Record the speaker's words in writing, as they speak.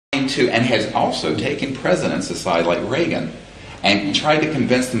to, and has also taken presidents aside like Reagan and tried to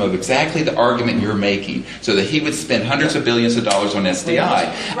convince them of exactly the argument you're making, so that he would spend hundreds of billions of dollars on SDI.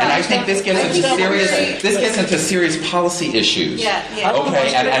 And I think this gets into serious policy issues.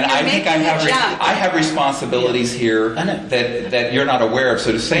 Okay, and I think I have responsibilities here that you're not aware of.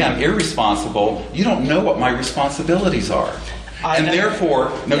 So to say I'm irresponsible, you don't know what my responsibilities are. And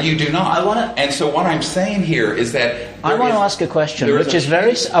therefore, no, you do not. And so what I'm saying here is that I want to ask a question, which is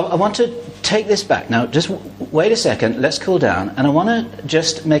very. I want to take this back now. Just wait a second. Let's cool down, and I want to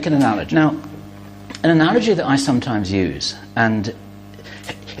just make an analogy. Now, an analogy that I sometimes use, and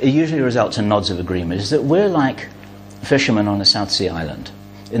it usually results in nods of agreement, is that we're like fishermen on a South Sea island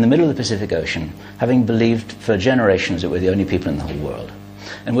in the middle of the Pacific Ocean, having believed for generations that we're the only people in the whole world,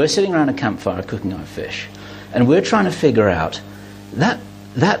 and we're sitting around a campfire cooking our fish, and we're trying to figure out that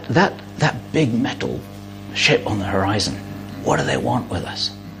big metal ship on the horizon. What do they want with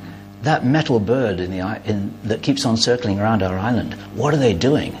us? That metal bird that keeps on circling around our island. What are they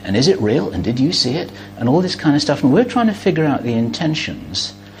doing? And is it real? And did you see it? And all this kind of stuff. And we're trying to figure out the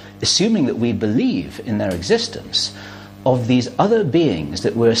intentions, assuming that we believe in their existence, of these other beings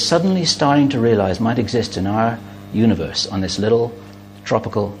that we're suddenly starting to realize might exist in our universe on this little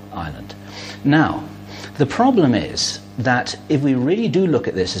tropical island. Now, the problem is that if we really do look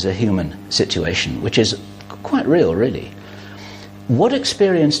at this as a human situation, which is quite real, really, what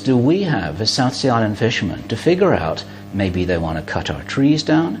experience do we have as South Sea Island fishermen to figure out maybe they want to cut our trees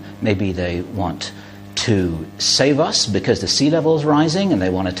down, maybe they want to save us because the sea level is rising and they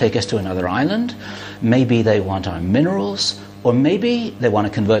want to take us to another island, maybe they want our minerals, or maybe they want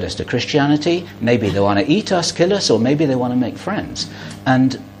to convert us to Christianity, maybe they want to eat us, kill us, or maybe they want to make friends.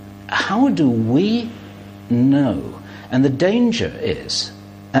 And how do we know? And the danger is,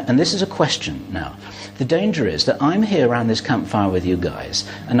 and this is a question now, the danger is that I'm here around this campfire with you guys,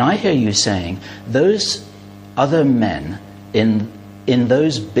 and I hear you saying those other men in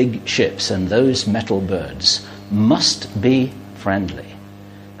those big ships and those metal birds must be friendly.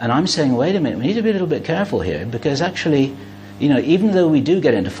 And I'm saying, wait a minute, we need to be a little bit careful here, because actually, even though we do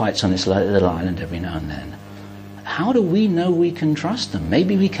get into fights on this little island every now and then, how do we know we can trust them?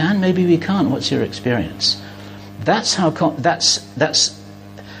 Maybe we can, maybe we can't. What's your experience? That's an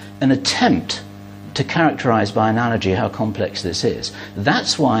attempt to characterize by analogy how complex this is.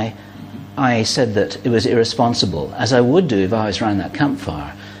 That's why I said that it was irresponsible, as I would do if I was around that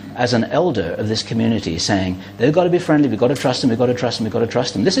campfire, as an elder of this community, saying, they've got to be friendly, we've got to trust them, we've got to trust them, we've got to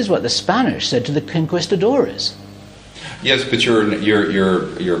trust them. This is what the Spanish said to the conquistadores. Yes, but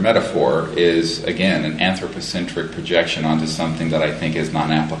your metaphor is, again, an anthropocentric projection onto something that I think is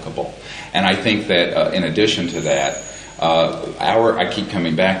non-applicable. And I think that in addition to that, I keep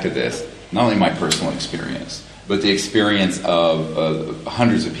coming back to this, not only my personal experience, but the experience of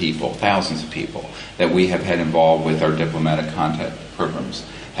hundreds of people, thousands of people that we have had involved with our diplomatic contact programs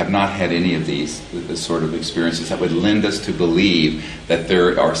have not had any of these sort of experiences that would lend us to believe that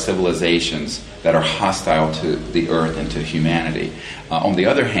there are civilizations that are hostile to the earth and to humanity. On the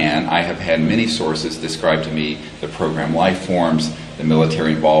other hand, I have had many sources describe to me the program life forms, the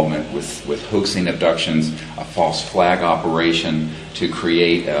military involvement with hoaxing abductions, a false flag operation to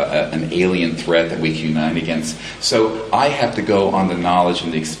create an alien threat that we can unite against. So I have to go on the knowledge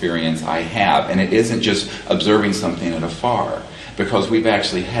and the experience I have, and it isn't just observing something at afar, because we've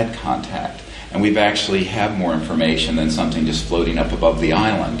actually had contact, and we've actually have more information than something just floating up above the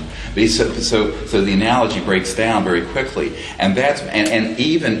island. So the analogy breaks down very quickly, and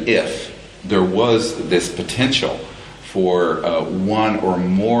even if there was this potential for one or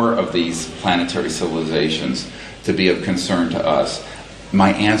more of these planetary civilizations to be of concern to us,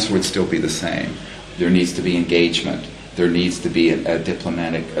 my answer would still be the same. There needs to be engagement. There needs to be a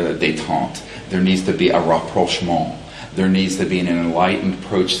diplomatic détente. There needs to be a rapprochement. There needs to be an enlightened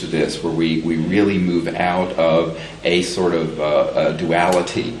approach to this, where we really move out of a sort of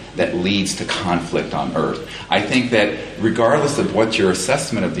duality that leads to conflict on Earth. I think that regardless of what your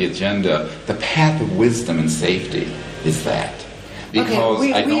assessment of the agenda, the path of wisdom and safety is that. Because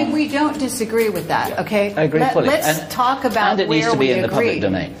we don't disagree with that, okay? I agree fully. Let's talk about where we agree. And it needs to be in the public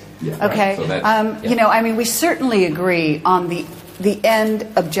domain. Yeah, okay? Right. So we certainly agree on the end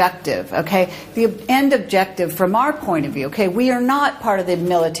objective, okay? The end objective from our point of view, okay? We are not part of the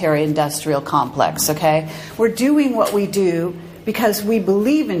military-industrial complex, okay? We're doing what we do because we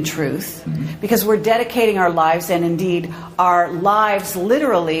believe in truth, because we're dedicating our lives, and indeed our lives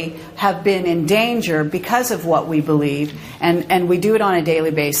literally have been in danger because of what we believe, and we do it on a daily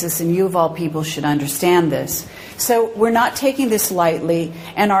basis, and you of all people should understand this. So we're not taking this lightly,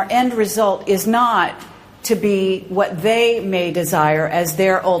 and our end result is not to be what they may desire as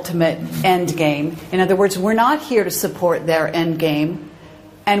their ultimate end game. In other words, we're not here to support their end game,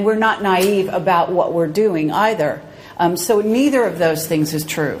 and we're not naive about what we're doing either. So neither of those things is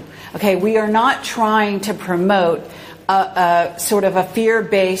true. Okay, we are not trying to promote a sort of a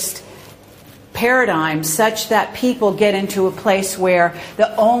fear-based paradigm such that people get into a place where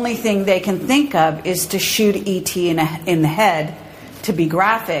the only thing they can think of is to shoot ET in the head, to be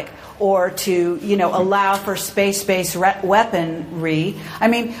graphic, or to, allow for space-based weaponry. I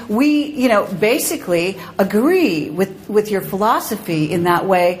mean, we, basically agree with your philosophy in that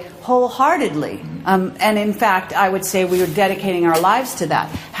way wholeheartedly. And in fact, I would say we are dedicating our lives to that.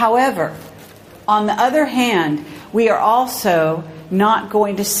 However, on the other hand, we are also not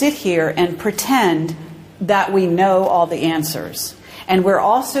going to sit here and pretend that we know all the answers. And we're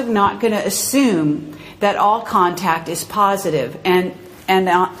also not going to assume that all contact is positive. And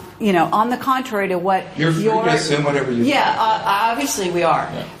on the contrary to what you're free to assume whatever you think. Obviously we are.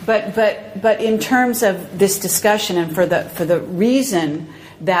 Yeah. But in terms of this discussion, and for the reason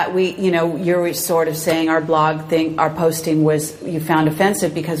that we, you're sort of saying our blog thing, our posting was you found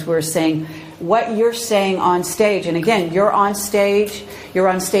offensive because we're saying what you're saying on stage, and again, you're on stage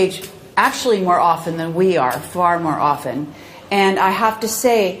actually more often than we are, far more often. And I have to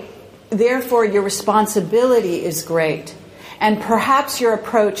say, therefore, your responsibility is great. And perhaps your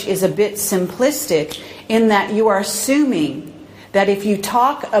approach is a bit simplistic in that you are assuming that if you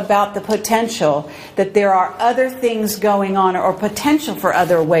talk about the potential, that there are other things going on or potential for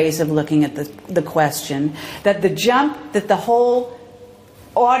other ways of looking at the question, that the jump that the whole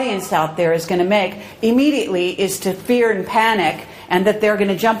audience out there is going to make immediately is to fear and panic, and that they're going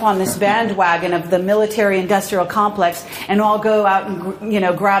to jump on this bandwagon of the military-industrial complex and all go out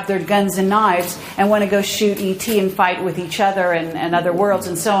and grab their guns and knives and want to go shoot ET and fight with each other and other worlds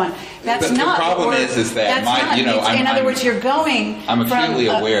and so on. That's not. The problem is that in other words, you're going. I'm acutely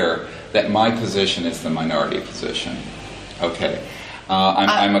aware that my position is the minority position. Okay.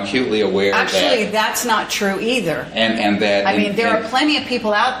 I'm acutely aware actually, that's not true either. And that... I mean, there are plenty of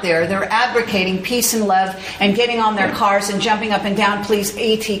people out there that are advocating peace and love and getting on their cars and jumping up and down, please,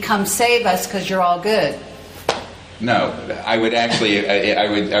 ET, come save us because you're all good. No. I would actually...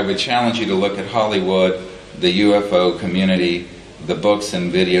 I would challenge you to look at Hollywood, the UFO community, the books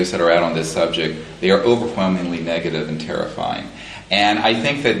and videos that are out on this subject. They are overwhelmingly negative and terrifying. And I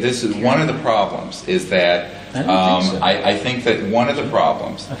think that this is one of the problems, is that... I think that one of the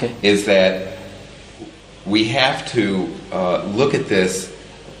problems is that we have to look at this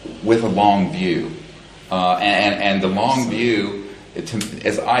with a long view. And the long view,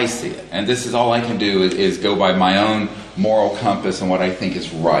 as I see it, and this is all I can do is go by my own moral compass and what I think is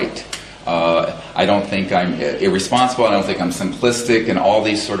right. I don't think I'm irresponsible. I don't think I'm simplistic and all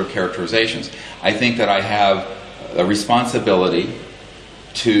these sort of characterizations. I think that I have a responsibility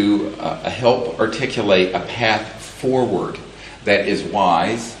to help articulate a path forward that is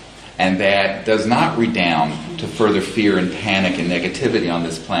wise and that does not redound to further fear and panic and negativity on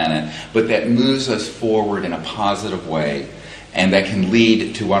this planet, but that moves us forward in a positive way and that can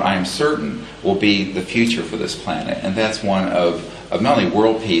lead to what I am certain will be the future for this planet. And that's one of not only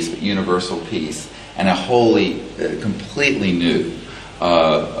world peace, but universal peace, and a wholly, completely new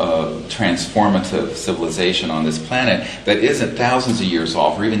transformative civilization on this planet that isn't thousands of years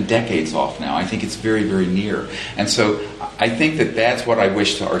off or even decades off now. I think it's very, very near. And so I think that that's what I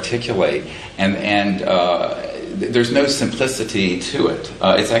wish to articulate. And there's no simplicity to it.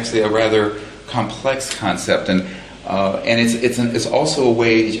 It's actually a rather complex concept. And it's also a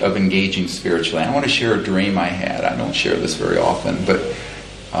way of engaging spiritually. I want to share a dream I had. I don't share this very often, but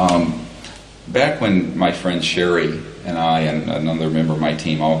back when my friend Sherry and I and another member of my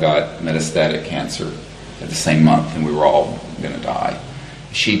team all got metastatic cancer at the same month, and we were all going to die.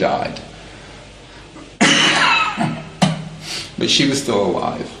 She died. But she was still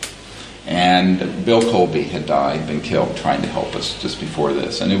alive. And Bill Colby had died, been killed, trying to help us just before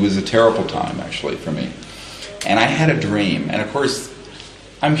this. And it was a terrible time, actually, for me. And I had a dream. And, of course,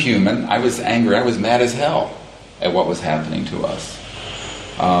 I'm human. I was angry. I was mad as hell at what was happening to us.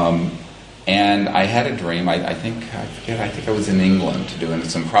 And I had a dream. I think I was in England doing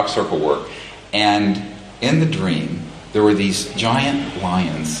some crop circle work. And in the dream, there were these giant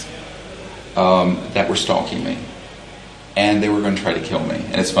lions that were stalking me. And they were going to try to kill me.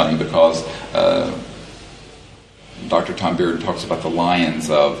 And it's funny because Dr. Tom Beard talks about the lions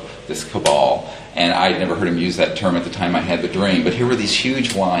of this cabal. And I'd never heard him use that term at the time I had the dream. But here were these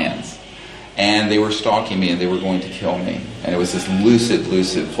huge lions. And they were stalking me and they were going to kill me. And it was this lucid,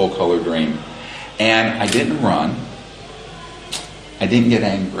 full-color dream. And I didn't run. I didn't get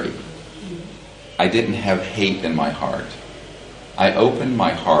angry. I didn't have hate in my heart. I opened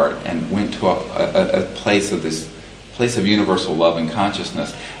my heart and went to a place of universal love and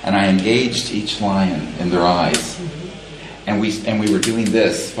consciousness, and I engaged each lion in their eyes. And we were doing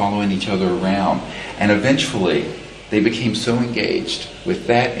this, following each other around. And eventually, they became so engaged with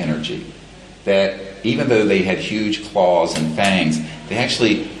that energy that even though they had huge claws and fangs, they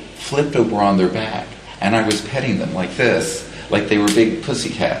actually flipped over on their back. And I was petting them like this, like they were big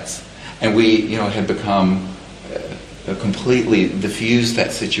pussycats. And we, had become completely diffused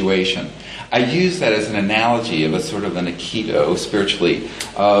that situation. I use that as an analogy of a sort of an aikido, spiritually,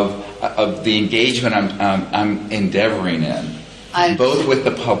 of the engagement I'm endeavoring in, both with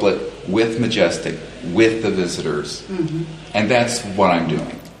the public, with Majestic, with the visitors, and that's what I'm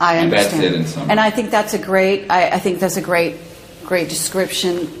doing. I understand. And that's it in summary. And I think that's a great. I think that's a great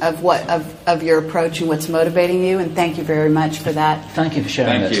description of of your approach and what's motivating you. And thank you very much for that. Thank you for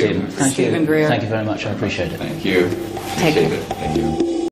sharing that, Steven. Steven Greer. Thank you very much. I appreciate it. Thank you. Appreciate it. Thank you.